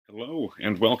Hello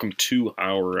and welcome to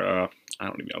our I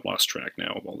don't even I've lost track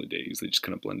now of all the days. They just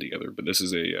kind of blend together. But this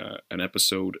is a an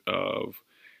episode of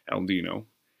El Dino,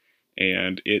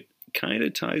 and it kind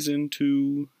of ties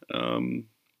into Alden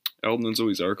and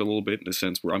Zoe's arc a little bit in the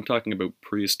sense where I'm talking about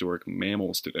prehistoric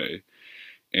mammals today,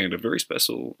 and a very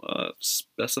special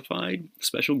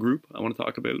group I want to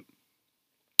talk about.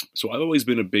 So I've always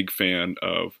been a big fan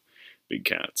of big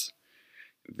cats.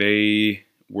 They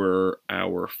were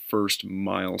our first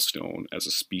milestone as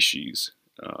a species,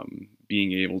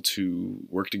 being able to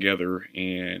work together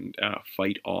and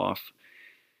fight off.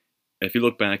 If you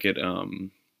look back at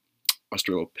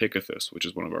Australopithecus, which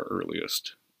is one of our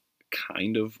earliest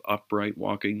kind of upright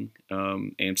walking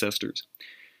ancestors,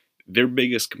 their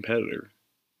biggest competitor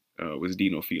was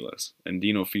Dinofelis. And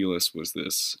Dinofelis was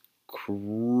this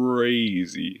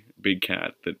crazy big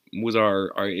cat that was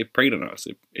it preyed on us.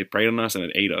 It preyed on us and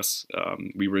it ate us.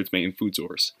 We were its main food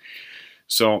source.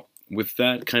 So with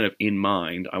that kind of in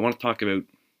mind, I want to talk about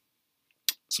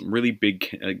some really big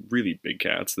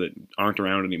cats that aren't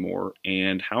around anymore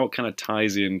and how it kind of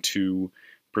ties into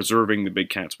preserving the big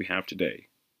cats we have today.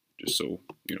 Just so,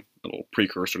 you know, a little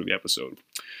precursor to the episode.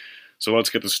 So let's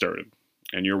get this started.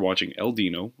 And you're watching El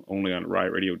Dino, only on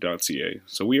riotradio.ca.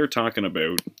 So we are talking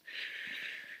about,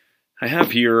 I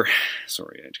have here,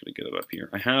 sorry, I'm just going to get it up here.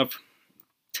 I have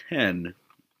 10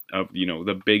 of,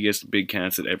 the biggest big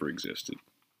cats that ever existed.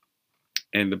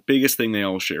 And the biggest thing they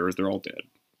all share is they're all dead.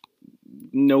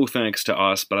 No thanks to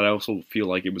us, but I also feel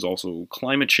like it was also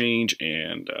climate change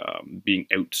and being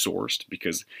outsourced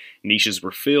because niches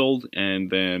were filled, and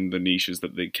then the niches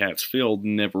that the cats filled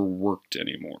never worked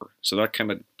anymore. So that kind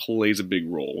of plays a big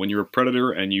role. When you're a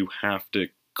predator and you have to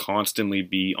constantly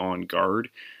be on guard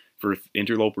for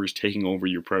interlopers taking over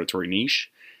your predatory niche,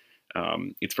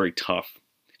 it's very tough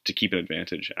to keep an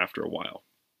advantage after a while.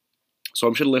 So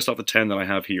I'm just going to list off the 10 that I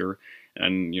have here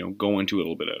and, go into a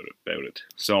little bit about it.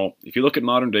 So if you look at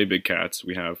modern day big cats,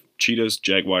 we have cheetahs,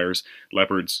 jaguars,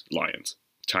 leopards, lions,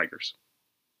 tigers,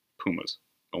 pumas.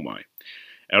 Oh my.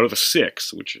 Out of the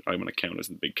 6, which I'm going to count as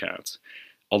the big cats,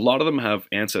 a lot of them have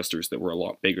ancestors that were a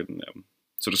lot bigger than them.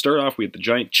 So to start off, we had the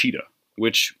giant cheetah,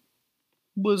 which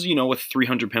was, a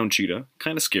 300-pound cheetah.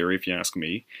 Kind of scary if you ask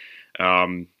me.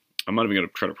 I'm not even going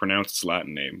to try to pronounce its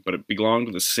Latin name, but it belonged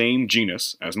to the same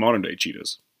genus as modern day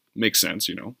cheetahs. Makes sense,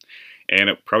 And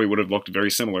it probably would have looked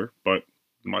very similar, but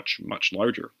much, much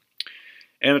larger.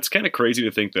 And it's kind of crazy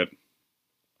to think that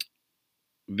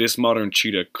this modern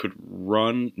cheetah could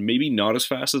run, maybe not as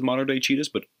fast as modern day cheetahs,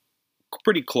 but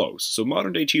pretty close. So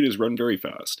modern day cheetahs run very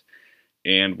fast.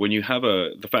 And when you have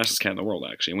the fastest cat in the world,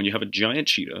 actually, and when you have a giant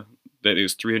cheetah that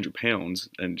is 300 pounds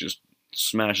and just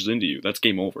smashes into you, that's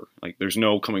game over. Like, there's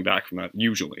no coming back from that,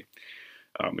 usually.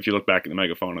 If you look back at the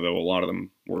megafauna, though, a lot of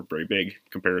them were very big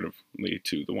comparatively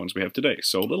to the ones we have today.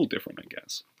 So a little different, I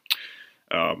guess.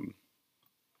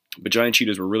 But giant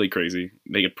cheetahs were really crazy.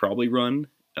 They could probably run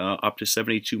up to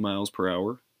 72 miles per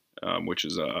hour, which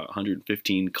is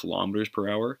 115 kilometers per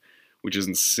hour, which is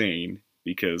insane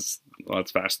because, well,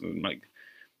 that's faster than, like,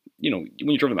 when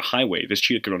you're driving the highway, this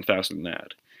cheetah could run faster than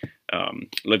that.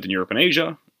 Lived in Europe and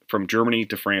Asia, from Germany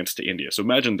to France to India. So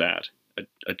imagine that.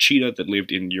 A cheetah that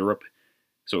lived in Europe.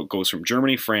 So it goes from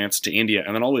Germany, France to India,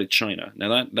 and then all the way to China.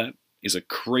 Now that is a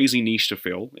crazy niche to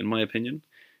fill, in my opinion.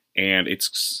 And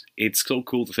it's so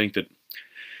cool to think that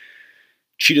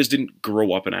cheetahs didn't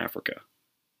grow up in Africa.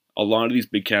 A lot of these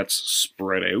big cats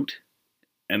spread out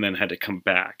and then had to come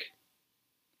back.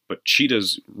 But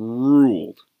cheetahs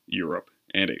ruled Europe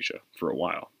and Asia for a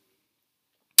while.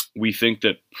 We think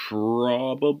that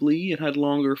probably it had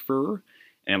longer fur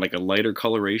and like a lighter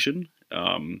coloration,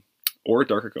 or a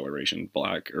darker coloration.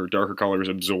 Black or darker colors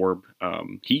absorb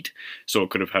heat, so it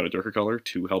could have had a darker color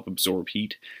to help absorb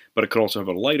heat, but it could also have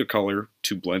a lighter color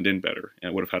to blend in better, and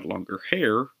it would have had longer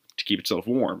hair to keep itself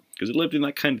warm, because it lived in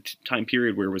that kind of time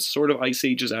period where it was sort of ice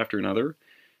ages after another,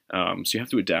 so you have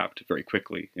to adapt very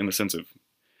quickly in the sense of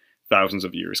thousands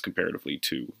of years comparatively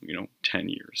to, 10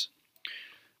 years.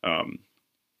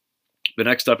 The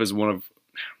next up is one of,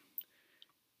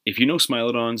 if you know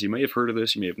Smilodons, you may have heard of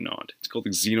this, you may have not. It's called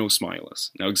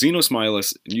Xenosmilus. Now,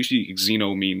 Xenosmilus, usually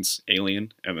Xeno means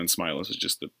alien, and then Smilus is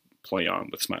just the play on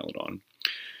with Smilodon.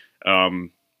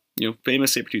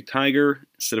 Famous saber-toothed tiger,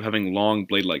 instead of having long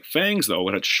blade-like fangs, though,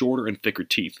 it had shorter and thicker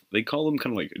teeth. They call them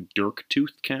kind of like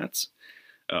dirk-toothed cats.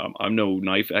 I'm no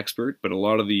knife expert, but a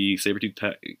lot of the saber-toothed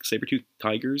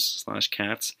tigers /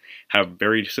 cats have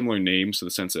very similar names to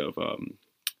the sense of,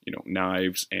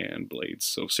 knives and blades.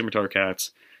 So scimitar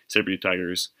cats, saber-toothed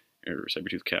tigers, or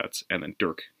saber-toothed cats, and then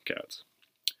dirk cats.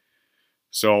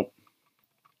 So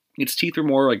its teeth are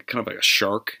more like kind of like a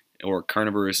shark or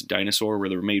carnivorous dinosaur, where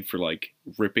they were made for like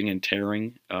ripping and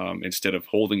tearing instead of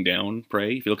holding down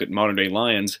prey. If you look at modern day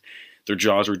lions, their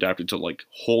jaws are adapted to like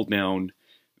hold down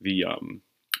the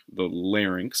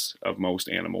larynx of most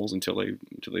animals until they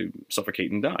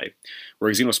suffocate and die.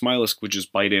 Where Xenosmilus would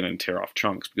just bite in and tear off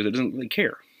chunks because it doesn't really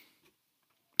care.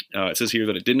 It says here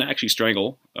that it didn't actually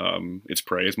strangle its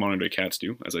prey as modern day cats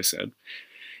do, as I said.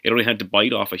 It only had to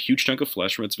bite off a huge chunk of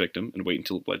flesh from its victim and wait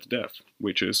until it bled to death,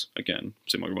 which is, again,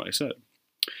 similar to what I said.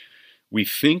 We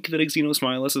think that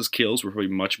Xenosmilus's kills were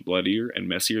probably much bloodier and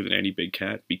messier than any big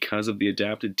cat because of the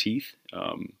adapted teeth.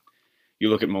 You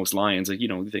look at most lions, like,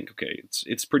 you think, okay,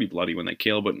 it's pretty bloody when they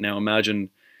kill, but now imagine,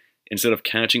 instead of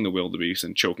catching the wildebeest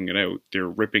and choking it out, they're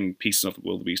ripping pieces off the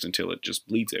wildebeest until it just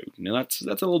bleeds out. Now that's a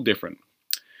little different.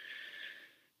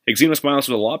 Xenosmilus was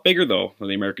a lot bigger, though, than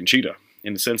the American cheetah,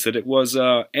 in the sense that it was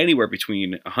anywhere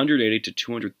between 180 to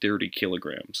 230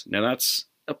 kilograms. Now that's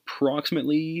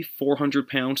approximately 400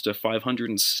 pounds to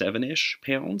 507-ish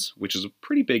pounds, which is a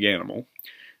pretty big animal.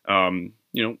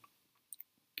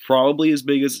 Probably as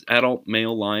big as adult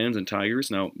male lions and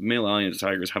tigers. Now, male lions and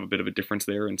tigers have a bit of a difference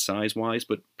there in size-wise,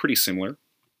 but pretty similar.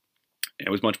 And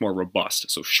it was much more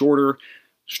robust, so shorter,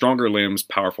 stronger limbs,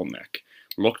 powerful neck.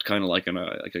 Looked kind of like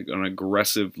an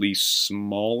aggressively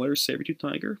smaller saber-toothed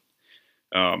tiger.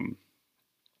 The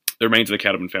remains of the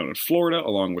cat have been found in Florida,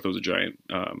 along with those giant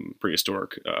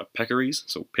prehistoric peccaries,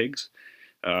 so pigs,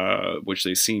 which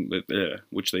they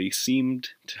seemed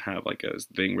to have like a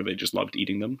thing where they just loved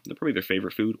eating them. They're probably their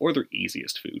favorite food or their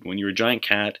easiest food. When you're a giant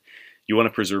cat, you want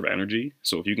to preserve energy,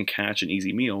 so if you can catch an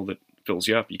easy meal that fills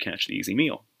you up, you catch the easy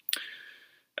meal.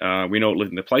 We know it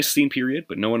lived in the Pleistocene period,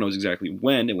 but no one knows exactly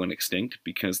when it went extinct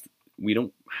because we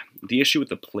don't. The issue with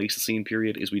the Pleistocene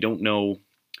period is we don't know.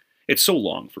 It's so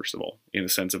long, first of all, in the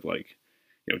sense of like,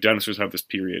 dinosaurs have this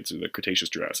period, so the Cretaceous,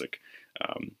 Jurassic.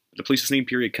 The Pleistocene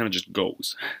period kind of just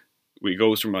goes. It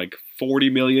goes from like 40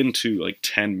 million to like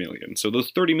 10 million. So those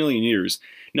 30 million years,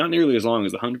 not nearly as long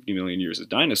as the 150 million years as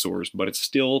dinosaurs, but it's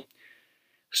still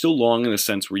long in the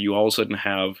sense where you all of a sudden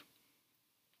have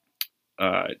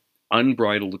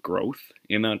unbridled growth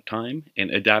in that time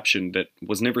and adaptation that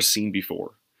was never seen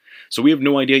before. So we have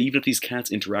no idea even if these cats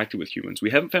interacted with humans.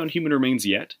 We haven't found human remains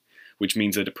yet, which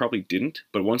means that it probably didn't.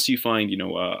 But once you find,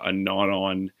 a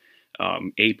gnawed-on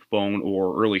ape bone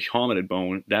or early hominid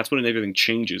bone, that's when everything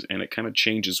changes, and it kind of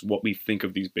changes what we think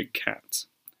of these big cats.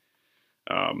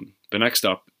 The next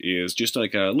up is just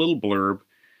like a little blurb,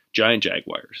 giant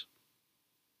jaguars.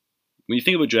 When you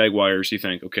think about jaguars, you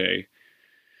think, okay,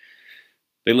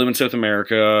 they live in South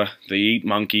America, they eat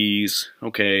monkeys,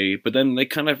 okay, but then they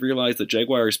kind of realize that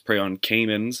jaguars prey on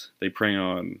caimans, they prey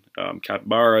on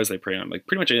capybaras, they prey on like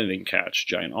pretty much anything they can catch,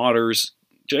 giant otters.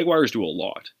 Jaguars do a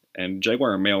lot, and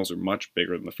jaguar males are much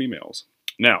bigger than the females.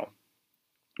 Now,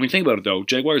 when you think about it though,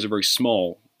 jaguars are very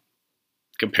small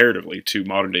comparatively to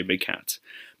modern day big cats.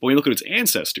 But when you look at its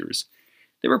ancestors,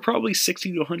 they were probably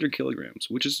 60 to 100 kilograms,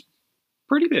 which is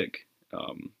pretty big.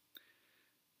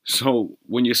 So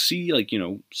when you see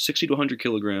 60 to 100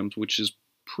 kilograms, which is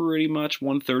pretty much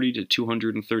 130 to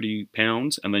 230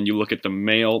 pounds, and then you look at the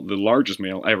largest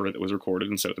male ever that was recorded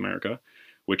in South America,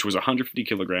 which was 150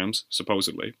 kilograms,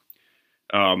 supposedly,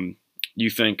 you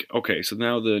think, okay, so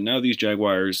now these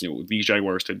jaguars, these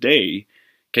jaguars today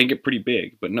can get pretty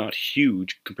big, but not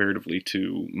huge comparatively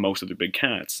to most of the big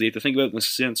cats. So you have to think about it in the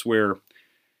sense where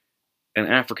an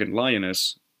African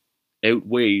lioness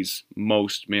outweighs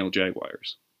most male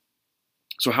jaguars.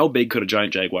 So how big could a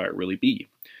giant jaguar really be?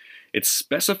 It's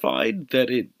specified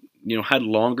that it, had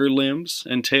longer limbs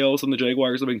and tails than the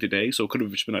jaguars living today, so it could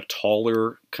have just been a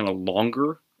taller, kind of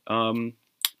longer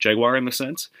jaguar in the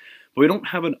sense. But we don't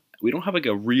have like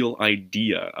a real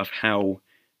idea of how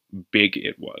big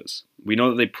it was. We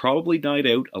know that they probably died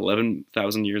out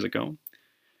 11,000 years ago,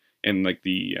 in like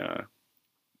the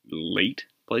late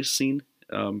Pleistocene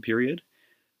period.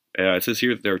 It says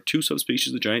here that there are two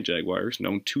subspecies of giant jaguars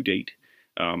known to date.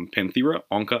 Panthera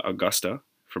onca augusta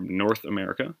from North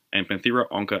America, and Panthera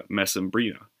onca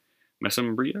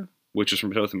mesembria, which is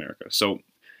from South America. So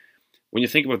when you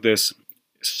think about this,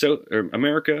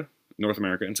 America, North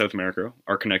America, and South America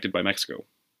are connected by Mexico.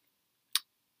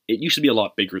 It used to be a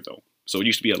lot bigger though. So it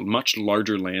used to be a much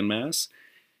larger landmass,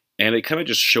 and it kind of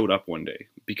just showed up one day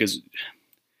because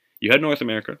you had North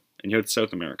America and you had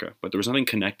South America, but there was nothing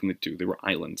connecting the two. They were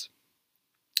islands.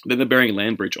 Then the Bering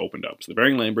Land Bridge opened up. So the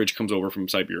Bering Land Bridge comes over from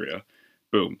Siberia.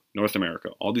 Boom, North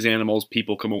America. All these animals,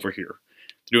 people come over here.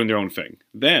 They're doing their own thing.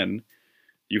 Then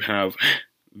you have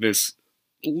this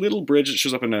little bridge that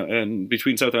shows up in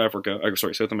between South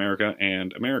America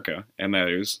and America, and that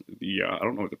is the I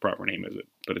don't know what the proper name is,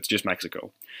 but it's just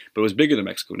Mexico. But it was bigger than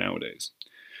Mexico nowadays.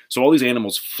 So all these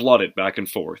animals flooded back and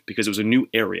forth because it was a new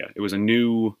area. It was a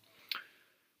new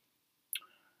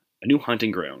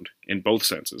hunting ground in both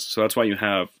senses. So that's why you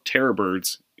have terror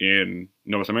birds in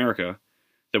North America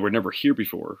that were never here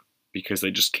before, because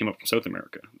they just came up from South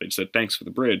America. They just said, thanks for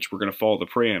the bridge, we're going to follow the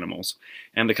prey animals.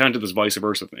 And they kind of did this vice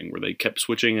versa thing, where they kept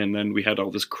switching, and then we had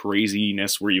all this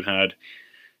craziness where you had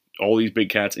all these big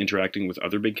cats interacting with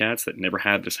other big cats that never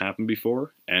had this happen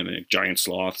before, and giant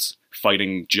sloths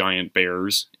fighting giant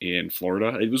bears in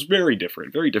Florida. It was very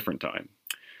different time.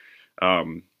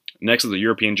 Next is the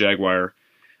European jaguar.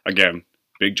 Again,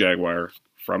 big jaguar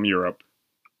from Europe,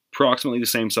 approximately the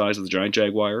same size as the giant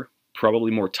jaguar,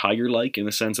 probably more tiger-like in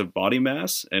the sense of body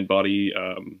mass and body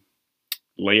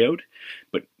layout,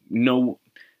 but no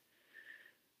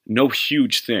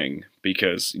huge thing,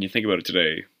 because you think about it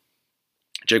today,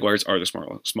 jaguars are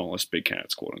the smallest big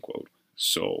cats, quote unquote.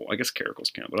 So I guess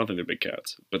caracals count, but I don't think they're big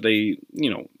cats. But they,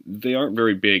 they aren't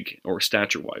very big or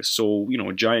stature-wise. So,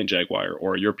 a giant jaguar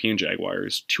or a European jaguar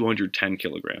is 210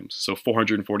 kilograms. So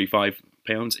 445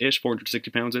 pounds-ish, 460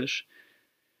 pounds-ish.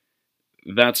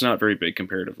 That's not very big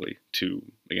comparatively to,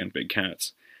 again, big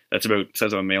cats. That's about the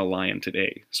size of a male lion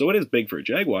today. So it is big for a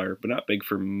jaguar, but not big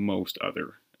for most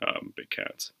other big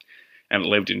cats. And it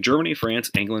lived in Germany,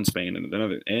 France, England, Spain, and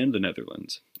the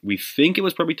Netherlands. We think it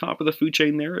was probably top of the food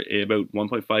chain there about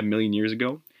 1.5 million years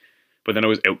ago, but then it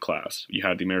was outclassed. You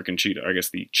had the American cheetah, I guess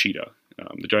the cheetah,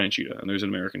 the giant cheetah, and there's an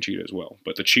American cheetah as well.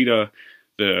 But the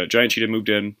giant cheetah moved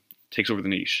in, takes over the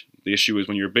niche. The issue is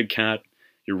when you're a big cat,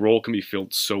 your role can be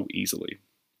filled so easily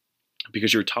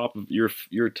because you're top of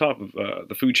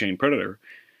the food chain predator,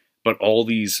 but all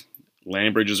these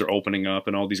land bridges are opening up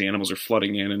and all these animals are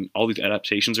flooding in and all these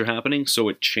adaptations are happening, so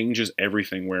it changes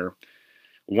everything, where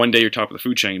one day you're top of the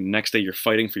food chain, next day you're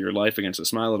fighting for your life against a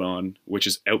Smilodon, which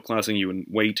is outclassing you in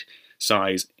weight,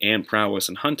 size, and prowess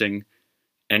and hunting,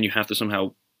 and you have to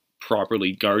somehow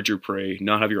properly guard your prey,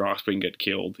 not have your offspring get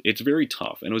killed. It's very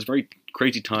tough, and it was a very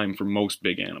crazy time for most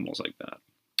big animals like that.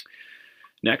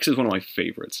 Next is one of my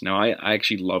favorites. Now, I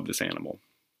actually love this animal.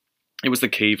 It was the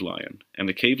cave lion, and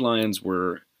the cave lions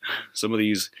were some of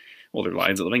these, well, they're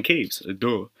lions that live in caves,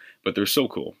 duh, but they're so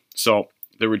cool. So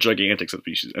they were gigantic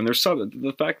subspecies, and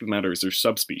the fact of the matter is they're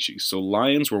subspecies. So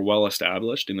lions were well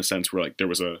established in the sense where like there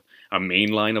was a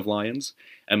main line of lions,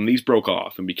 and these broke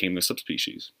off and became the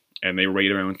subspecies. And they weighed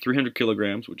around 300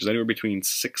 kilograms, which is anywhere between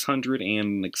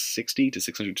 660 to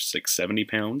 670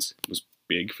 pounds. It was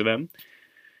big for them,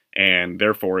 and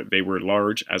therefore they were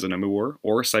large as an Amur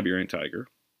or a Siberian tiger,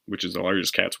 which is the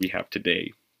largest cats we have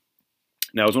today.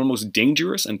 Now, it was one of the most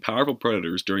dangerous and powerful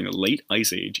predators during the late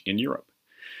Ice Age in Europe.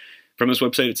 From this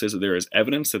website, it says that there is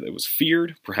evidence that it was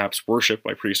feared, perhaps worshipped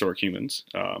by prehistoric humans.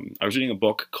 I was reading a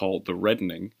book called The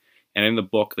Reddening, and in the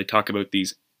book they talk about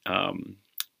these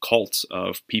cults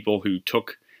of people who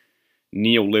took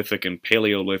Neolithic and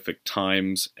Paleolithic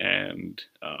times, and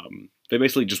they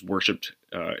basically just worshipped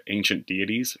ancient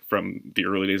deities from the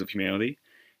early days of humanity.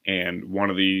 And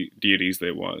one of the deities they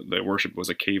worshipped was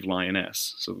a cave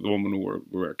lioness. So the woman who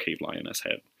wore a cave lioness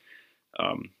head.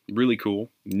 Really cool.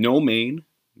 No mane,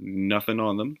 nothing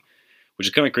on them, which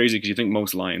is kind of crazy because you think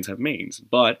most lions have manes.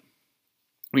 But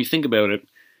when you think about it,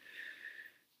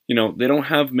 they don't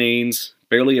have manes,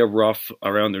 barely a ruff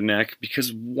around their neck,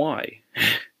 because why?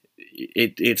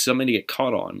 It's something to get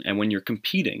caught on. And when you're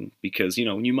competing, because,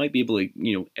 you might be able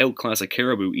to, outclass a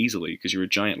caribou easily because you're a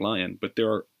giant lion, but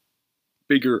there are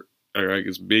bigger, or I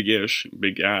guess big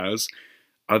as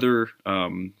other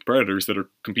predators that are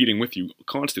competing with you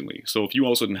constantly. So if you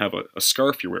all of a sudden have a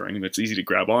scarf you're wearing that's easy to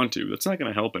grab onto, that's not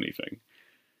going to help anything.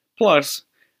 Plus,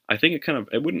 I think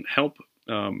it wouldn't help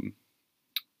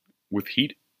with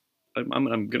heat.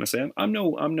 I'm gonna say I'm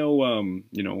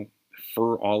no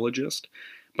furologist,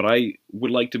 but I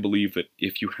would like to believe that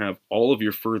if you have all of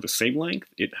your fur the same length,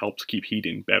 it helps keep heat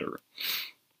in better.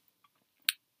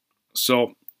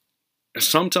 So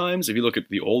sometimes, if you look at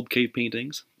the old cave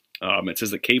paintings, it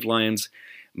says that cave lions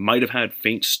might have had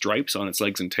faint stripes on its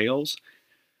legs and tails,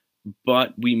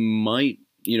 but we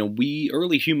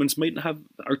early humans might have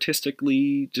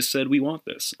artistically just said we want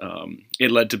this.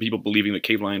 It led to people believing that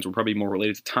cave lions were probably more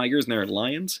related to tigers than they are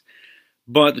lions,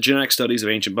 but the genetic studies of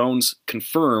ancient bones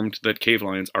confirmed that cave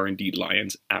lions are indeed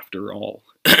lions after all.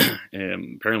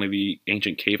 Apparently the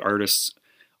ancient cave artists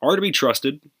are to be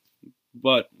trusted,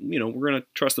 but, we're going to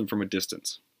trust them from a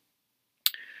distance.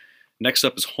 Next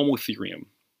up is Homotherium.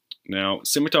 Now,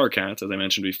 scimitar cats, as I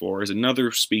mentioned before, is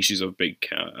another species of big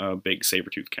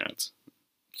saber-toothed cats.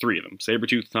 three of them: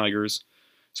 saber-toothed tigers,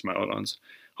 Smilodons,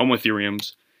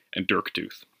 Homotheriums, and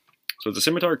Dirk-tooth. So the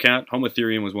scimitar cat,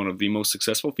 Homotherium, was one of the most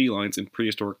successful felines in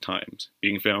prehistoric times,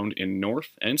 being found in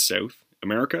North and South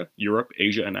America, Europe,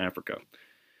 Asia, and Africa.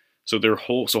 So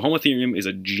Homotherium is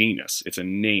a genus. It's a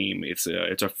name. It's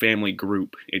a family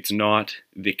group. It's not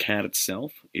the cat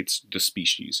itself. It's the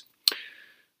species.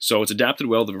 So it's adapted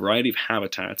well to a variety of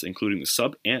habitats, including the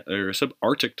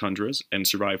subarctic tundras, and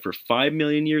survived for 5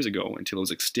 million years ago until it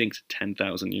was extinct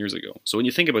 10,000 years ago. So when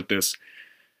you think about this,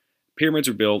 pyramids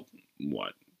were built,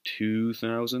 what,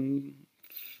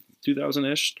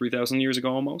 2,000-ish, 3,000 years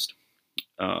ago almost?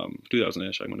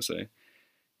 2,000-ish, I'm going to say.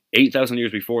 8,000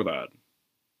 years before that,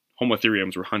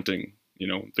 Homotheriums were hunting,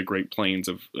 the Great Plains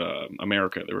of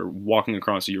America. They were walking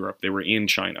across Europe. They were in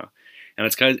China. And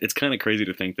it's kind of crazy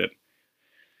to think that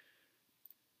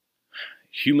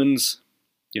humans,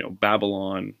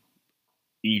 Babylon,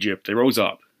 Egypt, they rose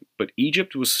up. But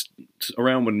Egypt was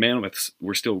around when mammoths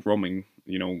were still roaming,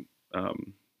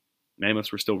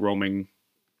 mammoths were still roaming,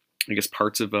 I guess,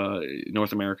 parts of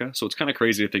North America. So it's kind of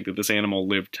crazy to think that this animal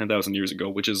lived 10,000 years ago,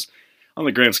 which is, on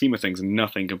the grand scheme of things,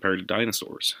 nothing compared to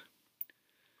dinosaurs.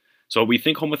 So we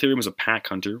think Homotherium was a pack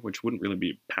hunter, which wouldn't really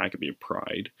be a pack, it'd be a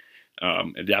pride.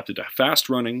 Adapted to fast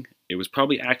running. It was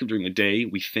probably active during the day,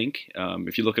 we think.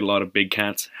 If you look at a lot of big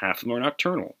cats, half of them are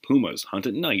nocturnal. Pumas hunt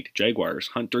at night. Jaguars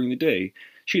hunt during the day.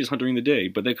 Cheetahs hunt during the day,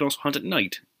 but they can also hunt at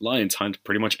night. Lions hunt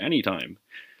pretty much any time.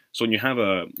 So when you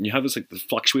have this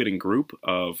fluctuating group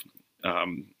of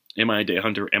am I a day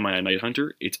hunter, am I a night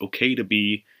hunter, it's okay to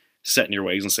be set in your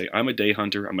ways and say, I'm a day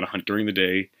hunter, I'm going to hunt during the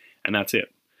day, and that's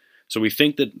it. So we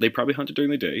think that they probably hunted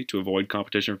during the day to avoid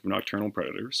competition from nocturnal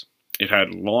predators. It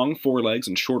had long forelegs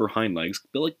and shorter hind legs,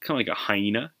 kind of like a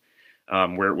hyena,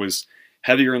 where it was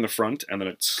heavier in the front and then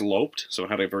it sloped, so it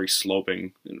had a very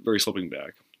sloping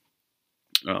back.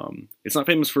 It's not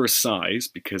famous for its size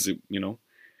because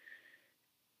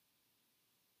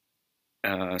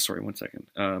sorry, one second.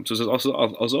 So it says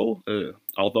also,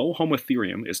 although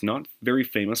Homotherium is not very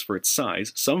famous for its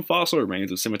size, some fossil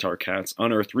remains of scimitar cats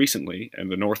unearthed recently in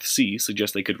the North Sea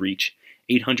suggest they could reach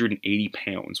 880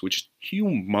 pounds, which is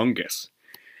humongous.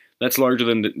 That's larger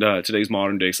than today's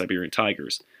modern-day Siberian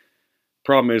tigers.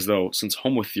 Problem is, though, since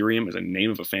Homotherium is a name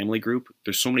of a family group,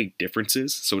 there's so many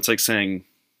differences. So it's like saying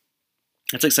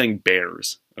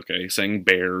bears. Okay, saying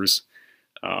bears.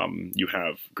 You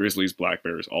have grizzlies, black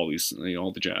bears, all these,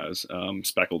 all the jazz.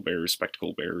 Speckled bears,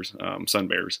 spectacled bears, sun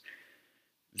bears.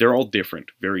 They're all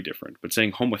different, very different. But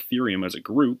saying Homotherium as a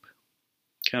group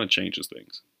kind of changes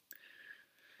things.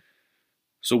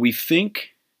 So we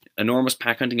think enormous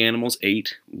pack hunting animals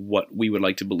ate what we would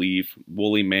like to believe: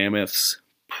 woolly mammoths,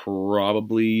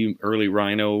 probably early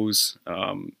rhinos,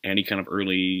 any kind of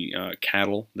early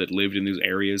cattle that lived in these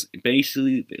areas.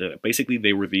 Basically,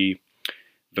 they were the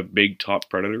big top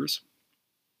predators,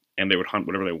 and they would hunt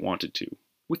whatever they wanted to,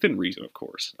 within reason, of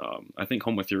course. I think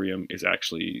Homotherium is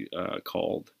actually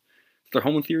called the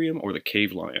Homotherium or the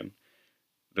cave lion.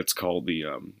 That's called the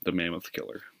mammoth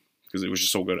killer because it was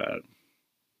just so good at it.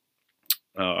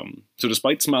 So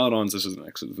despite Smilodons, this is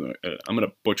next. I'm going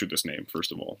to butcher this name,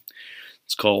 first of all.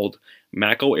 It's called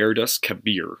Macoerdus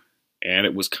kabir, and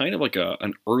it was kind of like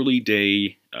an early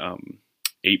day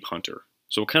ape hunter.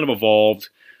 So it kind of evolved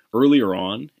earlier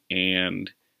on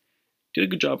and did a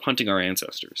good job hunting our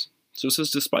ancestors. So it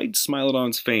says, despite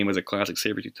Smilodon's fame as a classic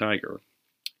saber-toothed tiger,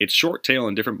 its short tail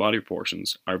and different body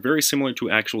proportions are very similar to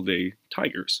actual day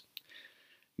tigers.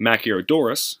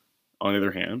 Machairodorus, on the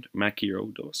other hand,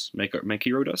 Machairodus,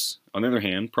 on the other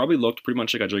hand, probably looked pretty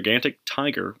much like a gigantic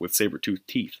tiger with saber-toothed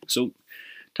teeth. So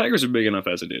tigers are big enough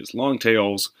as it is. Long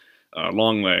tails,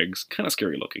 long legs, kind of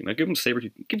scary looking. Now give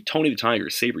Tony the tiger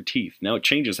saber teeth. Now it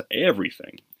changes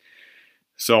everything.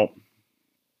 So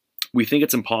we think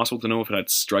it's impossible to know if it had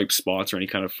striped spots or any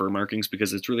kind of fur markings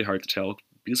because it's really hard to tell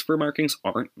because fur markings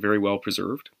aren't very well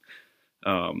preserved.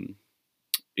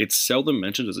 It's seldom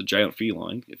mentioned as a giant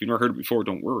feline. If you've never heard it before,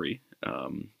 don't worry.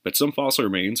 But some fossil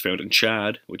remains found in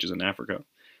Chad, which is in Africa,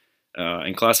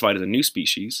 and classified as a new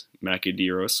species,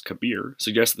 Machaerus kabir,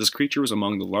 suggest that this creature was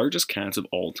among the largest cats of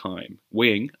all time,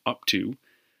 weighing up to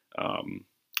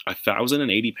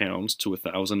 1,080 pounds to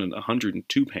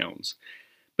 1,102 pounds.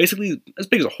 Basically, as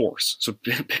big as a horse. So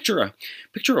picture a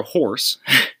horse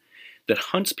that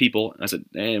hunts people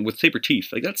and with saber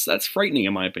teeth. Like that's frightening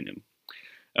in my opinion.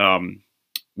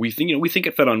 We think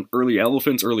it fed on early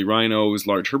elephants, early rhinos,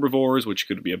 large herbivores, which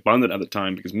could be abundant at the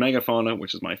time because megafauna,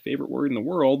 which is my favorite word in the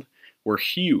world, were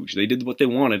huge. They did what they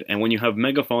wanted, and when you have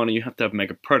megafauna, you have to have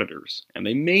megapredators, and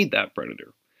they made that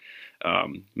predator.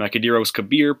 Machaerus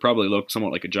kabir probably looked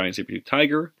somewhat like a giant saber-toothed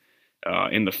tiger,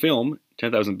 In the film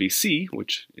 10,000 BC,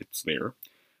 which it's there,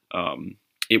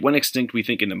 it went extinct, we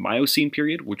think, in the Miocene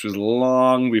period, which was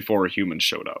long before humans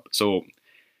showed up. So,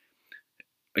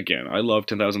 again, I love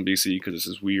 10,000 BC because it's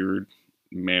this weird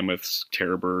mammoths,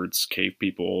 terror birds, cave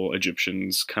people,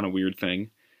 Egyptians kind of weird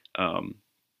thing.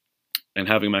 And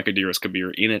having Macadeiros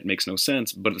Kabir in it makes no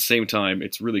sense, but at the same time,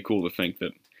 it's really cool to think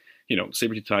that,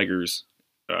 saber-toothed tigers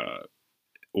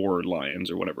or lions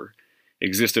or whatever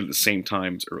existed at the same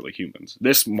time as early humans.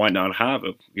 This might not have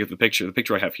the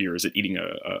picture I have here is it eating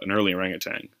an early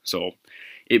orangutan. So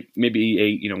it maybe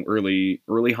ate, early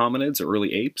hominids or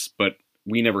early apes, but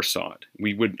we never saw it.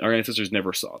 Our ancestors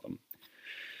never saw them.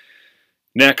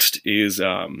 Next is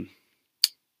a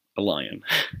lion.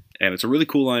 And it's a really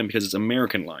cool lion because it's an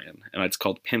American lion, and it's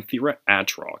called Panthera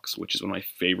atrox, which is one of my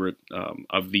favorite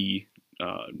of the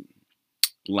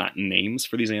Latin names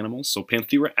for these animals. So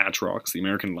Panthera atrox, the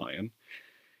American lion,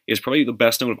 is probably the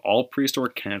best known of all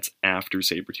prehistoric cats after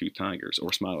saber-toothed tigers or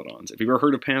Smilodons. If you've ever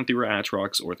heard of Panthera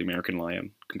atrox or the American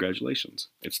lion, congratulations.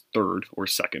 It's third or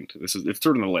second. It's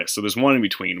third on the list, so there's one in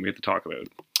between we have to talk about.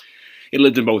 It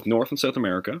lived in both North and South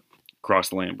America, across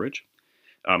the land bridge.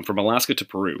 From Alaska to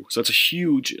Peru, so that's a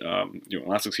huge.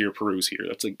 Alaska's here, Peru's here.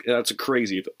 That's a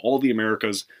crazy. All the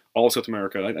Americas, all South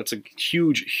America. That's a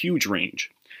huge range.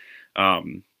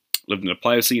 Lived in the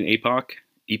Pliocene epoch,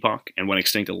 and went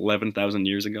extinct 11,000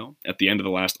 years ago at the end of the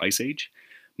last ice age.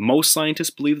 Most scientists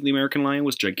believe that the American lion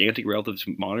was gigantic relative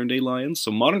to modern-day lions.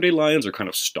 So modern-day lions are kind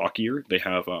of stockier. They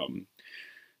have,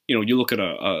 you look at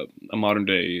a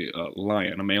modern-day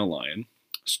lion, a male lion,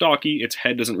 stocky. Its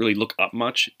head doesn't really look up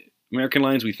much. American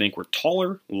lions, we think, were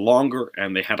taller, longer,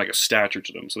 and they had like a stature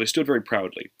to them, so they stood very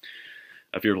proudly.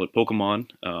 If you ever played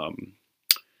Pokemon,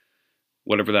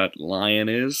 whatever that lion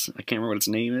is, I can't remember what its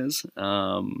name is,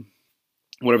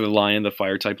 whatever the lion, the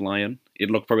fire-type lion, it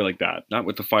looked probably like that. Not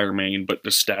with the fire mane, but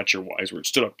the stature-wise, where it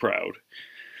stood up proud.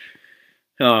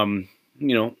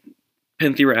 Panthera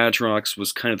atrox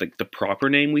was kind of like the proper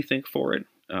name, we think, for it,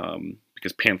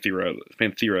 because Panthera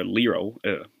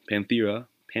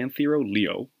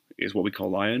leo is what we call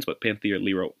lions, but Panthera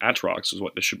leo atrox is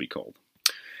what this should be called.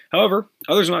 However,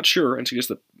 others are not sure and suggest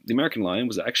that the American lion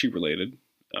was actually related,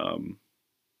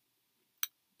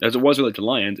 as it was related to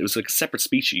lions. It was like a separate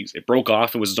species. It broke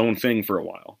off and was its own thing for a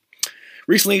while.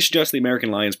 Recently, it suggests the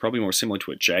American lion is probably more similar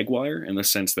to a jaguar in the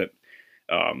sense that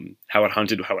how it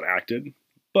hunted, how it acted.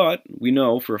 But we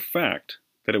know for a fact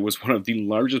that it was one of the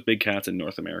largest big cats in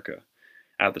North America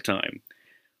at the time.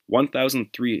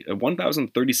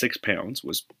 1,036 pounds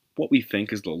was what we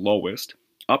think is the lowest,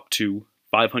 up to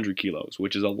 500 kilos,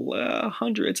 which is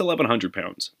 1,100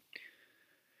 pounds.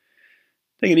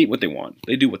 They can eat what they want.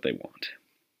 They do what they want.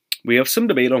 We have some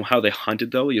debate on how they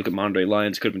hunted, though. You look at modern-day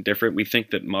lions, it could have been different. We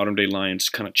think that modern-day lions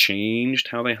kind of changed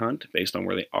how they hunt based on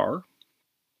where they are.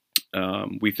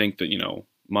 We think that,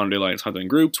 modern-day lions hunt in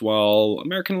groups, while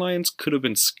American lions could have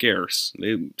been scarce.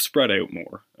 They spread out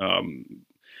more.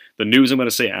 The news I'm going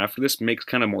to say after this makes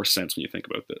kind of more sense when you think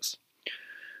about this.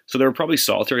 So there were probably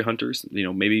solitary hunters,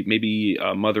 maybe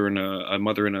a mother and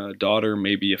a daughter,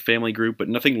 maybe a family group, but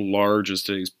nothing large as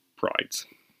to these prides.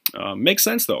 Makes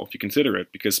sense though if you consider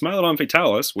it, because Smilodon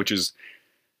fatalis, which is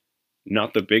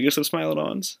not the biggest of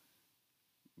Smilodons,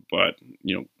 but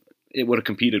it would have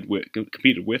competed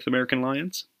with American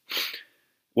lions,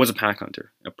 was a pack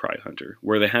hunter, a pride hunter,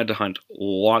 where they had to hunt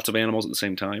lots of animals at the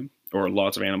same time, or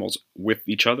lots of animals with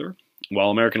each other, while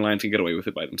American lions can get away with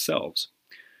it by themselves.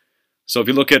 So if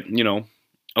you look at,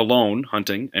 alone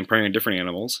hunting and preying on different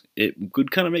animals, it could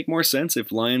kind of make more sense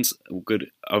if lions could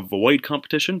avoid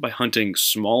competition by hunting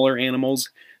smaller animals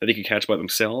that they could catch by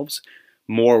themselves,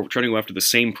 more trying to go after the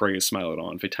same prey as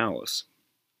Smilodon fatalis.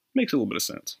 Makes a little bit of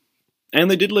sense. And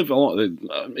they did live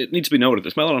it needs to be noted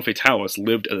that Smilodon fatalis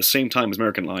lived at the same time as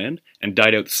American lion and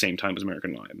died out at the same time as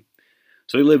American lion.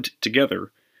 So they lived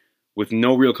together with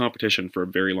no real competition for a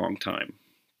very long time.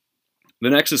 The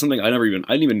next is something I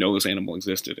didn't even know this animal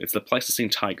existed. It's the Pleistocene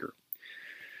tiger.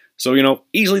 So,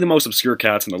 easily the most obscure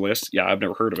cats on the list. Yeah, I've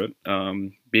never heard of it.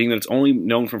 Being that it's only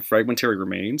known from fragmentary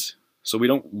remains, so we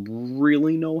don't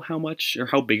really know how much or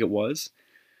how big it was.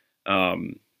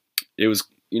 It was,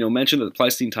 mentioned that the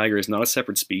Pleistocene tiger is not a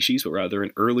separate species, but rather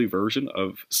an early version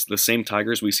of the same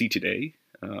tigers we see today.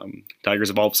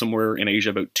 Tigers evolved somewhere in Asia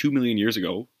about 2 million years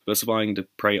ago, specifying to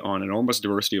prey on an enormous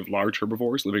diversity of large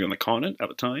herbivores living on the continent at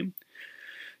the time.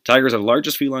 Tigers are the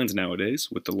largest felines nowadays,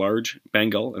 with the large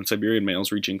Bengal and Siberian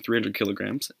males reaching 300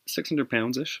 kilograms, 600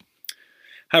 pounds-ish.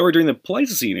 However, during the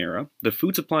Pleistocene era, the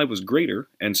food supply was greater,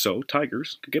 and so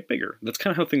tigers could get bigger. That's kind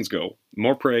of how things go.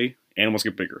 More prey, animals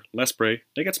get bigger. Less prey,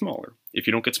 they get smaller. If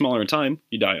you don't get smaller in time,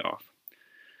 you die off.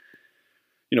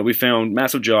 We found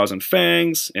massive jaws and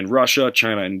fangs in Russia,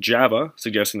 China, and Java,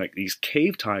 suggesting that these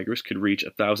cave tigers could reach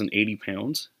 1,080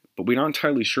 pounds, but we're not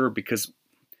entirely sure because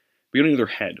we only know their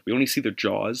head. We only see their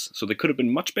jaws, so they could have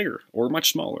been much bigger or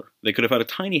much smaller. They could have had a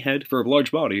tiny head for a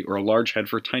large body or a large head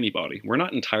for a tiny body. We're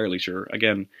not entirely sure.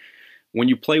 Again, when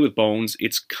you play with bones,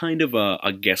 it's kind of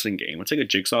a guessing game. It's like a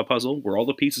jigsaw puzzle where all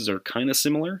the pieces are kind of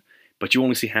similar, but you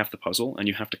only see half the puzzle, and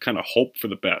you have to kind of hope for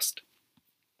the best.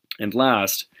 And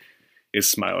last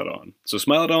is Smilodon. So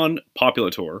Smilodon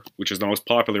populator, which is the most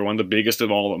popular one, the biggest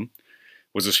of all of them,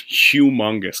 was this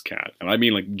humongous cat, and I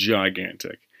mean like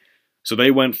gigantic. So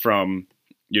they went from,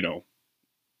 the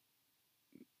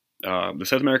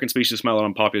South American species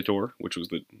Smilodon populator, which was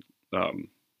the,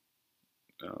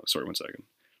 sorry, one second.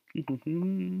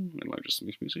 And largest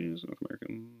species, North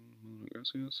American.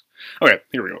 Okay,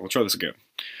 here we go. We'll try this again.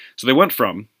 So they went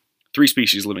from 3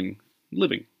 species living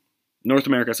North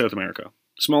America, South America.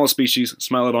 Smallest species,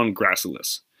 Smilodon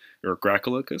gracilis, or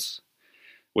gracilicus,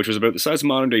 which was about the size of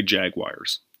modern-day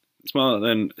jaguars.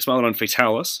 Then Smilodon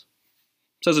fatalis,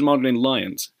 size of modern-day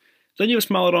lions. Then you have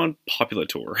Smilodon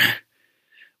populator,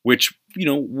 which,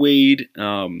 weighed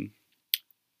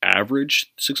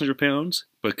average 600 pounds,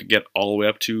 but could get all the way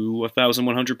up to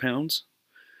 1,100 pounds.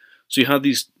 So you have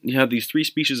these 3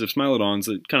 species of Smilodons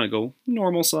that kind of go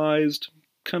normal-sized,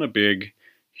 kind of big,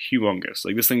 humongous.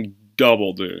 Like this thing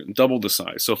doubled the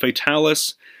size. So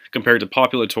fatalis compared to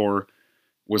populator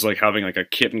was like having like a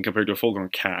kitten compared to a full-grown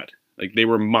cat. Like they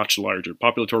were much larger.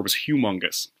 Populator was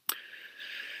humongous.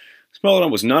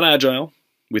 Smilodon was not agile.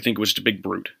 We think it was just a big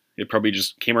brute. It probably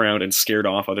just came around and scared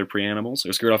off other prey animals.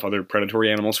 It scared off other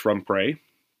predatory animals from prey.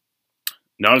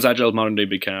 Not as agile as modern-day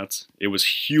big cats. It was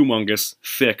humongous,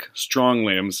 thick, strong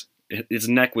limbs. Its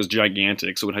neck was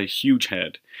gigantic, so it had a huge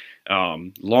head.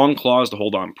 Long claws to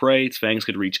hold on prey. Its fangs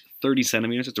could reach 30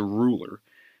 centimeters. It's a ruler.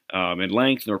 In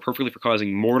length, they were perfectly for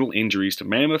causing mortal injuries to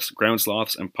mammoths, ground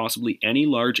sloths, and possibly any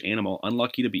large animal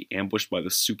unlucky to be ambushed by the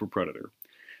super predator.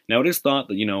 Now, it is thought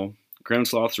that, ground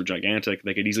sloths are gigantic.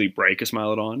 They could easily break a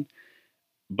Smilodon,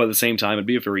 but at the same time, it'd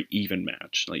be a very even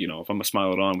match. Like, if I'm a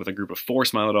Smilodon with a group of 4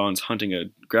 Smilodons hunting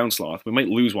a ground sloth, we might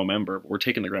lose one member, but we're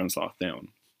taking the ground sloth down.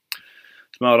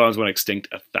 Smilodons went extinct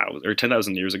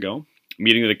 10,000 years ago,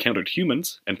 meaning that it encountered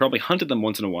humans and probably hunted them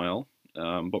once in a while.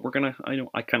 But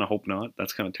I kind of hope not.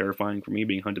 That's kind of terrifying for me,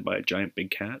 being hunted by a giant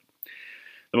big cat.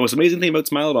 The most amazing thing about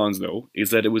Smilodons, though, is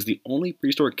that it was the only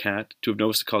prehistoric cat to have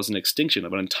noticed to cause an extinction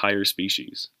of an entire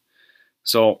species.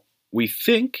 So we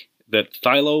think that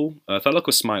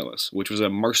Thylacolsmilus, which was a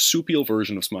marsupial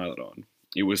version of Smilodon,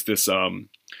 it was this, it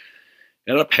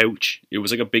had a pouch. It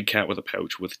was like a big cat with a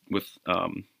pouch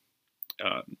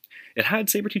it had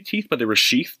saber-toothed teeth, but they were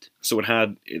sheathed, so it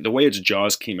had, the way its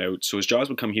jaws came out, so its jaws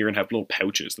would come here and have little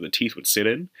pouches that the teeth would sit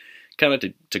in, kind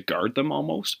of to guard them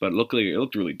almost, but it looked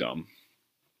really dumb.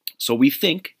 So we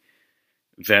think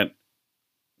that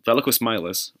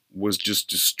Thylacolsmilus was just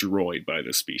destroyed by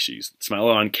this species.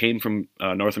 Smilodon came from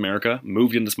North America,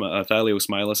 moved into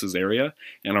Thylacolsmilus's area,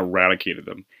 and eradicated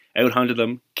them. Out-hunted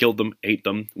them, killed them, ate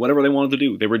them, whatever they wanted to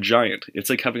do. They were giant. It's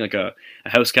like having like a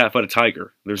house cat fight a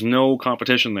tiger. There's no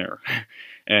competition there.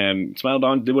 And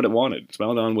Smilodon did what it wanted.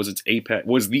 Smilodon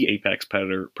was the apex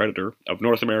predator of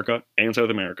North America and South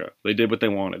America. They did what they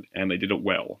wanted, and they did it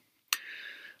well.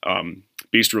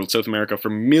 Beast ruled South America for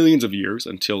millions of years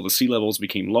until the sea levels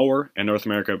became lower and North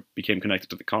America became connected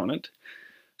to the continent.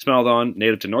 Smilodon,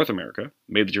 native to North America,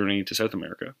 made the journey to South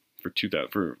America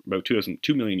for about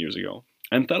 2 million years ago.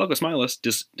 And Thylacolsmilus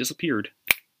disappeared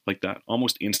like that,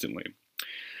 almost instantly.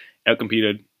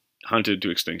 Outcompeted, hunted to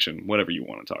extinction, whatever you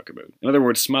want to talk about. In other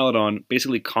words, Smilodon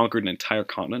basically conquered an entire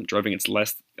continent, driving its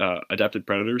less adapted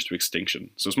predators to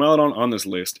extinction. So Smilodon on this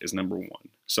list is number 1.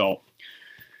 So,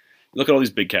 look at all these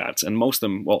big cats, and most of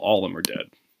them, well, all of them are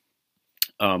dead.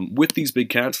 With these big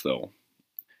cats, though,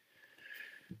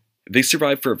 they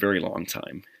survived for a very long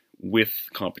time with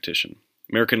competition.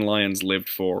 American lions lived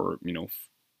for,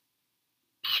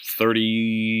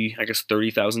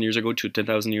 30,000 years ago to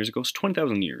 10,000 years ago, so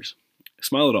 20,000 years.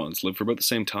 Smilodons lived for about the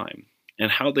same time. And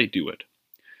how'd they do it?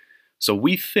 So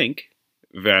we think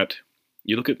that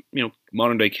you look at,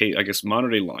 modern day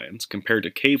lions compared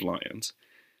to cave lions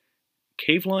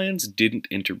didn't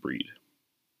interbreed.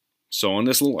 So on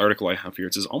this little article I have here,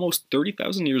 it says almost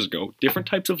 30,000 years ago, different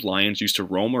types of lions used to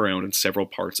roam around in several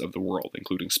parts of the world,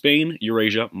 including Spain,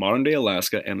 Eurasia, modern-day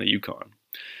Alaska, and the Yukon.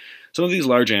 Some of these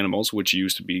large animals, which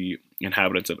used to be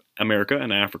inhabitants of America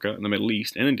and Africa and the Middle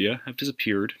East and India, have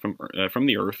disappeared from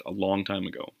the earth a long time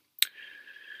ago.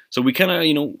 So we kind of,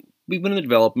 we've been in the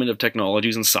development of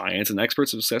technologies and science, and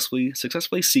experts have successfully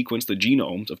sequenced the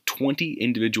genomes of 20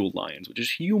 individual lions, which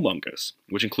is humongous,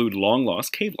 which include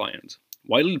long-lost cave lions,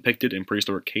 widely depicted in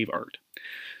prehistoric cave art.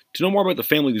 To know more about the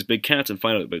family of these big cats and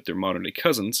find out about their modern-day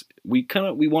cousins, we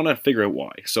want to figure out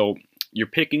why. So we're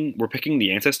picking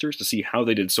the ancestors to see how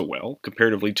they did so well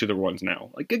comparatively to the ones now.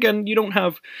 Like, again, you didn't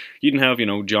have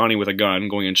Johnny with a gun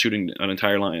going and shooting an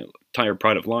entire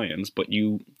pride of lions, but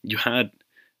you had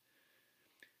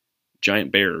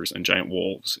giant bears and giant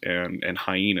wolves and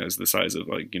hyenas the size of,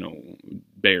 like,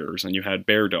 bears, and you had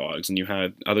bear dogs, and you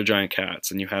had other giant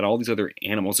cats, and you had all these other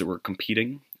animals that were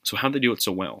competing. So how'd they do it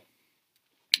so well?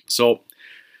 So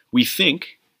we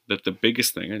think that the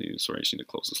biggest thing, I just need to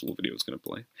close this little video it's going to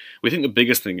play. We think the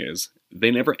biggest thing is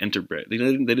they never interbred.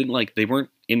 They weren't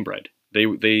inbred.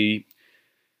 The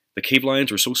cave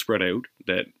lions were so spread out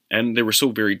and they were so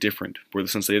very different,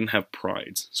 since they didn't have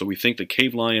prides. So we think the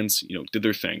cave lions, did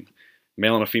their thing.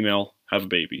 Male and a female have a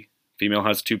baby. Female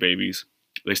has 2 babies.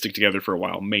 They stick together for a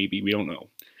while, maybe, we don't know.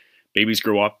 Babies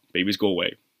grow up, babies go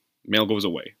away. Male goes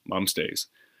away, mom stays.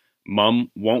 Mom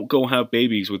won't go have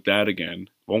babies with dad again.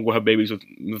 Won't go have babies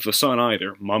with the son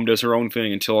either. Mom does her own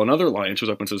thing until another lion shows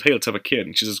up and says, hey, let's have a kid.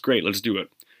 And she says, great, let's do it.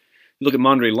 You look at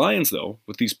modern-day lions, though,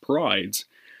 with these prides,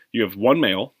 you have 1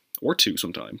 male, or 2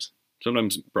 sometimes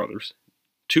brothers,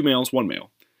 2 males, 1 male,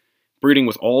 breeding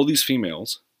with all these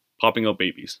females, popping out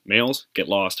babies. Males get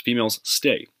lost, females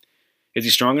stay. Is he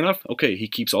strong enough? Okay, he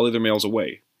keeps all the other males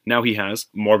away. Now he has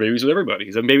more babies with everybody.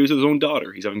 He's having babies with his own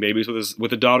daughter. He's having babies with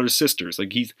the daughter's sisters.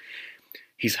 Like,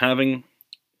 he's having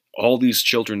all these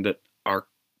children that are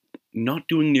not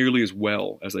doing nearly as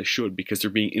well as they should because they're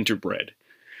being interbred.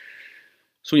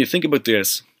 So when you think about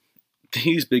this,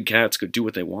 these big cats could do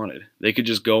what they wanted. They could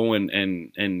just go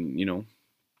and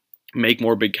make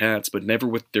more big cats, but never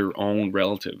with their own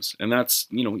relatives. And that's,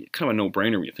 kind of a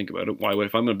no-brainer when you think about it.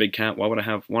 If I'm a big cat, why would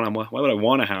I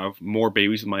want to have more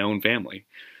babies with my own family?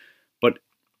 But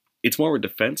it's more of a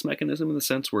defense mechanism in the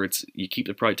sense where you keep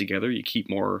the pride together, you keep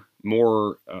more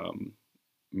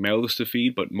mouths to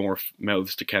feed, but more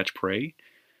mouths to catch prey.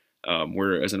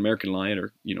 Whereas an American lion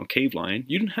or cave lion,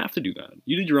 you didn't have to do that.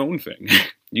 You did your own thing.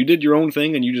 You did your own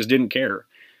thing, and you just didn't care.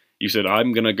 You said,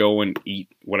 I'm gonna go and eat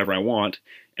whatever I want,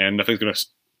 and nothing's gonna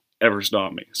ever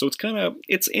stop me. So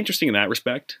it's interesting in that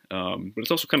respect, but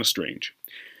it's also kind of strange.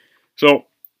 So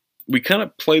we kind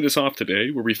of play this off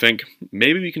today, where we think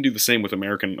maybe we can do the same with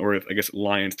American, or I guess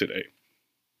lions today.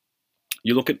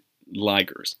 You look at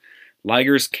ligers.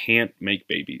 Ligers can't make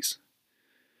babies.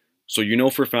 So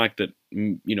for a fact that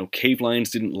cave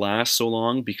lions didn't last so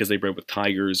long because they bred with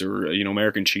tigers or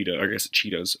American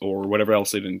cheetahs or whatever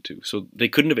else they didn't do. So they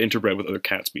couldn't have interbred with other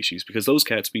cat species because those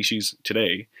cat species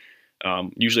today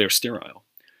usually are sterile.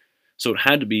 So it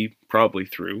had to be probably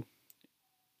through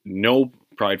no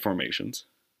pride formations,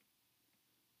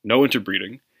 no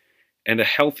interbreeding, and a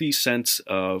healthy sense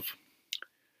of,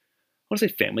 I want to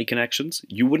say, family connections.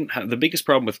 You wouldn't have the biggest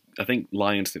problem with, I think,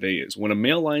 lions today is when a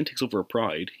male lion takes over a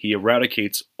pride, he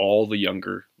eradicates all the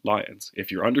younger lions. If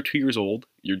you're under 2 years old,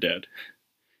 you're dead.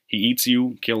 He eats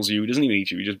you, kills you. He doesn't even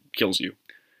eat you. He just kills you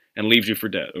and leaves you for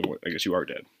dead. Or I guess you are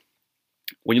dead.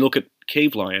 When you look at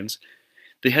cave lions,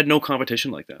 they had no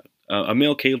competition like that. A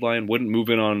male cave lion wouldn't move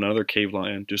in on another cave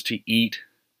lion just to eat,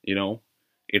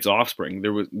 its offspring.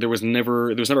 There was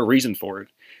never a reason for it.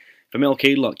 If a male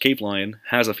cave lion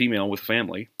has a female with a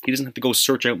family, he doesn't have to go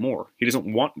search out more. He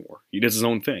doesn't want more. He does his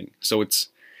own thing. So it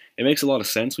makes a lot of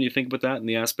sense when you think about that in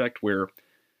the aspect where,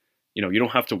 you don't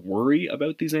have to worry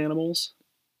about these animals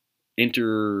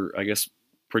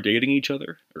predating each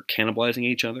other or cannibalizing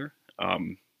each other,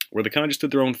 where they kind of just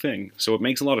did their own thing. So it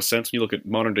makes a lot of sense when you look at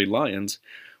modern day lions,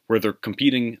 where they're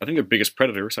competing. I think their biggest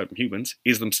predator, aside from humans,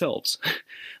 is themselves.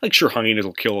 Like, sure, hyenas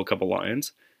will kill a couple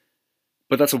lions,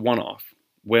 but that's a one-off.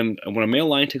 When a male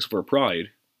lion takes over a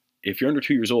pride, if you're under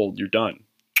 2 years old, you're done.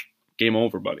 Game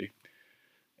over, buddy.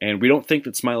 And we don't think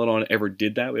that Smilodon ever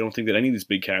did that. We don't think that any of these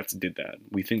big cats did that.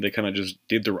 We think they kind of just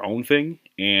did their own thing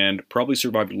and probably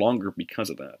survived longer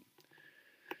because of that.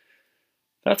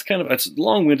 That's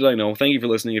long-winded, I know. Thank you for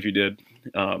listening if you did.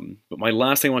 But my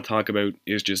last thing I want to talk about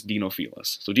is just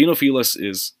Dinofelis. So Dinofelis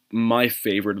is my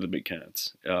favorite of the big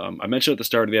cats. I mentioned at the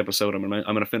start of the episode, I'm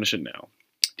gonna finish it now.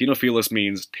 Dinofelis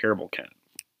means terrible cat.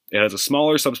 It has a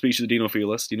smaller subspecies of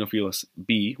Dinofelis, Dinofelis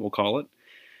B, we'll call it.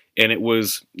 And it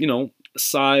was,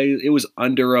 size, it was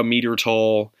under a meter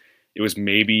tall. It was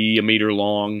maybe a meter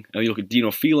long. And you look at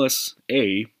Dinofelis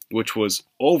A, which was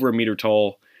over a meter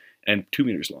tall and 2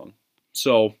 meters long.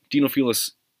 So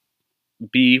Dinofelis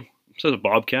B, size of a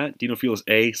bobcat. Dinofelis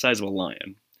A, size of a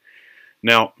lion.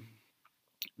 Now,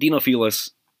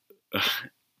 Dinofelis,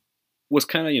 was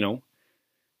kind of,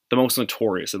 the most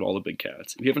notorious of all the big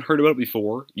cats. If you haven't heard about it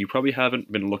before, you probably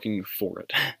haven't been looking for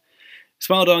it.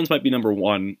 Smilodons might be number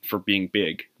one for being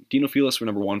big. Dinofelis were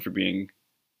number one for being,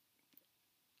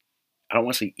 I don't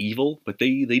want to say evil, but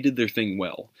they did their thing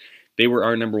well. They were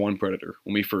our number one predator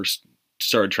when we first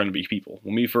started trying to be people.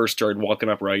 When we first started walking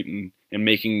upright and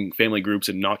making family groups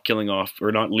and not killing off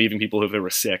or not leaving people if they were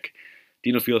sick,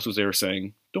 Dinofelis was there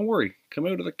saying, "Don't worry, come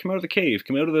out of the cave,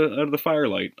 come out of the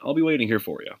firelight. I'll be waiting here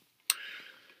for you."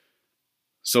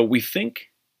 So we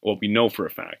know for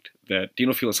a fact that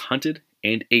Dinofelis hunted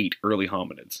and ate early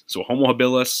hominids. So Homo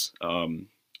habilis,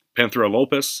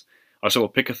 Pantherilopus,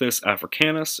 Australopithecus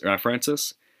africanus or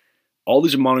afrensis, all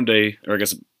these are modern day, or I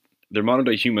guess they're modern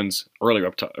day humans,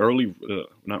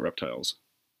 not reptiles,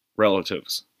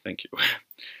 relatives. Thank you.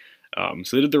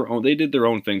 So they did their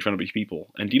own thing trying to be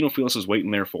people, and Dinofelis was waiting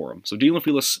there for them. So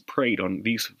Dinofelis preyed on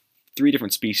these 3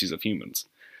 different species of humans.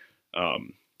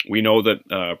 We know that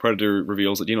Predator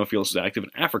reveals that Dinofelis is active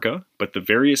in Africa, but the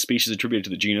various species attributed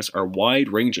to the genus are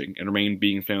wide-ranging and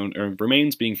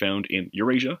remains being found in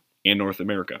Eurasia and North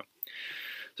America.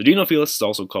 So Dinofelis is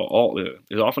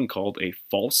often called a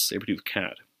false saber-toothed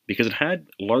cat because it had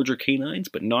larger canines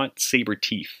but not saber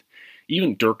teeth.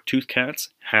 Even dirk-toothed cats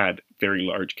had very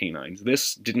large canines.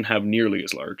 This didn't have nearly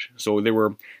as large, so they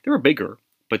were bigger,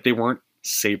 but they weren't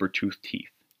saber-toothed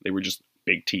teeth. They were just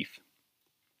big teeth.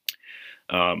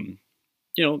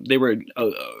 They were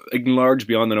enlarged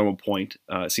beyond the normal point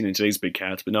seen in today's big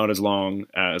cats, but not as long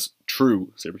as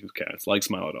true saber-toothed cats, like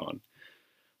Smilodon.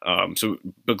 So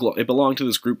it belonged to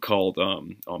this group called,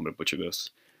 I'm going to butcher this,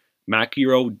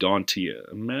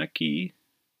 Machaerodontidae,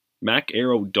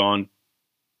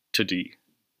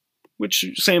 which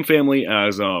same family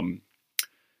as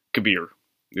Kabir,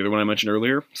 the other one I mentioned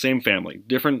earlier. Same family,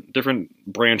 different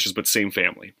branches, but same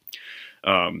family.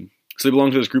 So they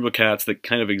belong to this group of cats that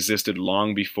kind of existed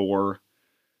long before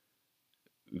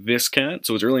this cat.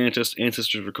 So its early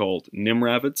ancestors were called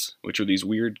Nimravids, which are these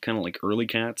weird kind of like early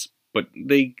cats, but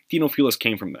Dinofelis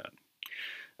came from that.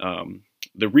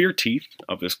 The rear teeth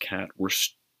of this cat were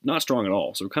not strong at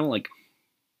all, so kind of like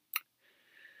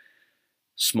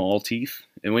small teeth.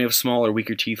 And when you have smaller,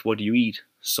 weaker teeth, what do you eat?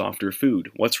 Softer food.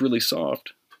 What's really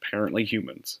soft? Apparently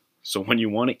humans. So when you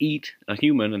want to eat a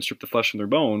human and strip the flesh from their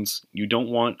bones, you don't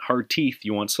want hard teeth,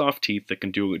 you want soft teeth that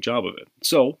can do a good job of it.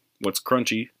 So, what's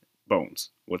crunchy? Bones.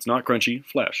 What's not crunchy?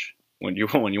 Flesh. When you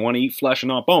want to eat flesh and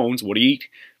not bones, what do you eat?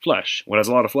 Flesh. What has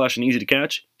a lot of flesh and easy to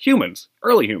catch? Humans.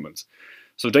 Early humans.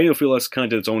 So Dinofelis kind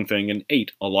of did its own thing and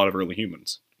ate a lot of early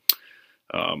humans.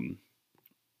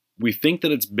 We think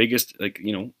that its biggest,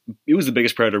 it was the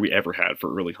biggest predator we ever had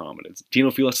for early hominids.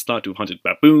 Dinofelis is thought to have hunted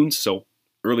baboons, so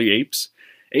early apes.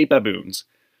 8 baboons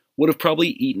would have probably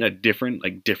eaten a different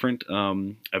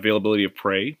availability of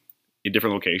prey in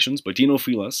different locations, but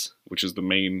Dinofelis, which is the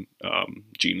main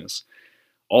genus,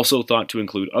 also thought to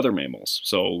include other mammals,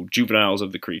 so juveniles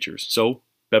of the creatures. So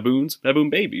baboons, baboon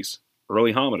babies,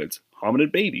 early hominids,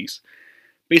 hominid babies.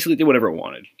 Basically did whatever it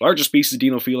wanted. Larger species of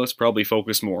Dinofelis probably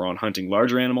focus more on hunting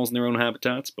larger animals in their own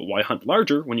habitats, but why hunt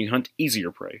larger when you hunt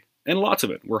easier prey? And lots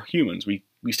of it. We're humans. We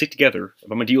stick together. If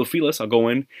I'm a Dinofelis, I'll go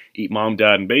in, eat mom,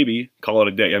 dad, and baby, call it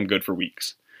a day. I'm good for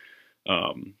weeks.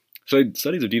 So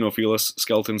studies of Dinofelis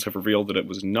skeletons have revealed that it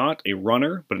was not a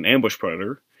runner, but an ambush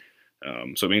predator.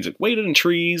 So it means it waited in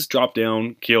trees, dropped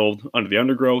down, killed under the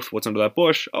undergrowth. What's under that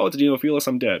bush? Oh, it's a Dinofelis.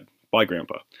 I'm dead. Bye,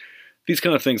 Grandpa. These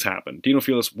kind of things happen.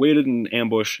 Dinofelis waited in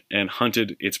ambush and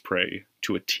hunted its prey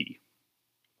to a T.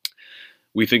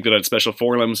 We think that it had special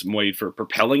forelimbs made for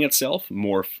propelling itself,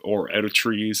 or out of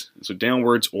trees, so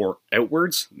downwards or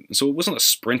outwards. So it wasn't a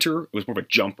sprinter, it was more of a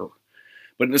jumper.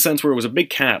 But in a sense where it was a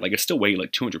big cat, like it still weighed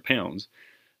like 200 pounds,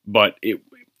 but it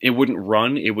wouldn't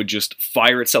run, it would just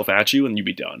fire itself at you and you'd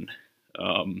be done.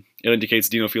 It indicates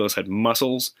Dinofelis had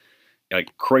muscles,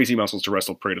 like crazy muscles to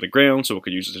wrestle prey to the ground, so it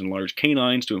could use its enlarged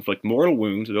canines to inflict mortal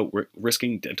wounds without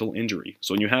risking dental injury.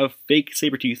 So when you have fake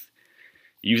saber teeth,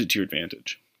 use it to your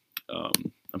advantage.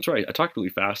 I'm sorry, I talked really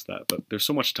fast but there's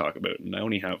so much to talk about, and I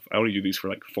only do these for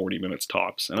like 40 minutes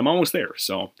tops, and I'm almost there,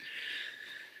 so.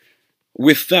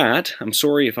 With that, I'm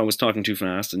sorry if I was talking too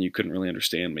fast and you couldn't really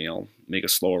understand me. I'll make a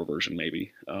slower version,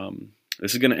 maybe.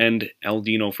 This is going to end El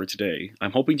Dino for today.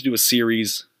 I'm hoping to do a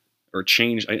series, or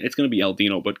change, it's going to be El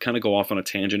Dino, but kind of go off on a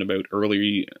tangent about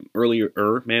earlier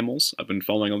mammals. I've been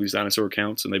following all these dinosaur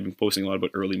accounts, and they've been posting a lot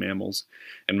about early mammals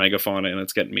and megafauna, and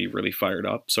it's getting me really fired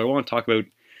up. So I want to talk about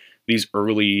these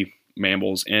early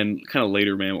mammals and kind of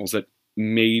later mammals that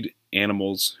made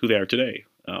animals who they are today.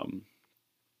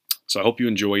 So I hope you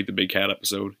enjoyed the big cat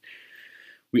episode.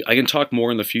 I can talk more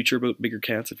in the future about bigger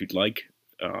cats if you'd like.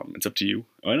 It's up to you,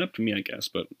 and up to me, I guess.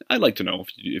 But I'd like to know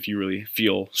if you really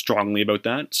feel strongly about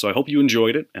that. So I hope you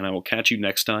enjoyed it, and I will catch you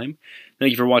next time.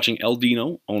 Thank you for watching El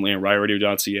Dino, only on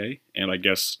RioRadio.ca, and I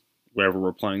guess wherever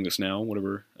we're playing this now,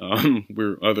 whatever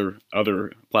we're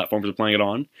other platforms are playing it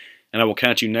on. And I will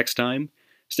catch you next time.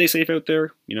 Stay safe out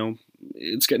there. You know,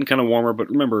 it's getting kind of warmer, but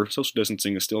remember, social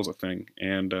distancing is still a thing.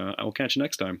 And I will catch you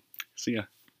next time. See ya.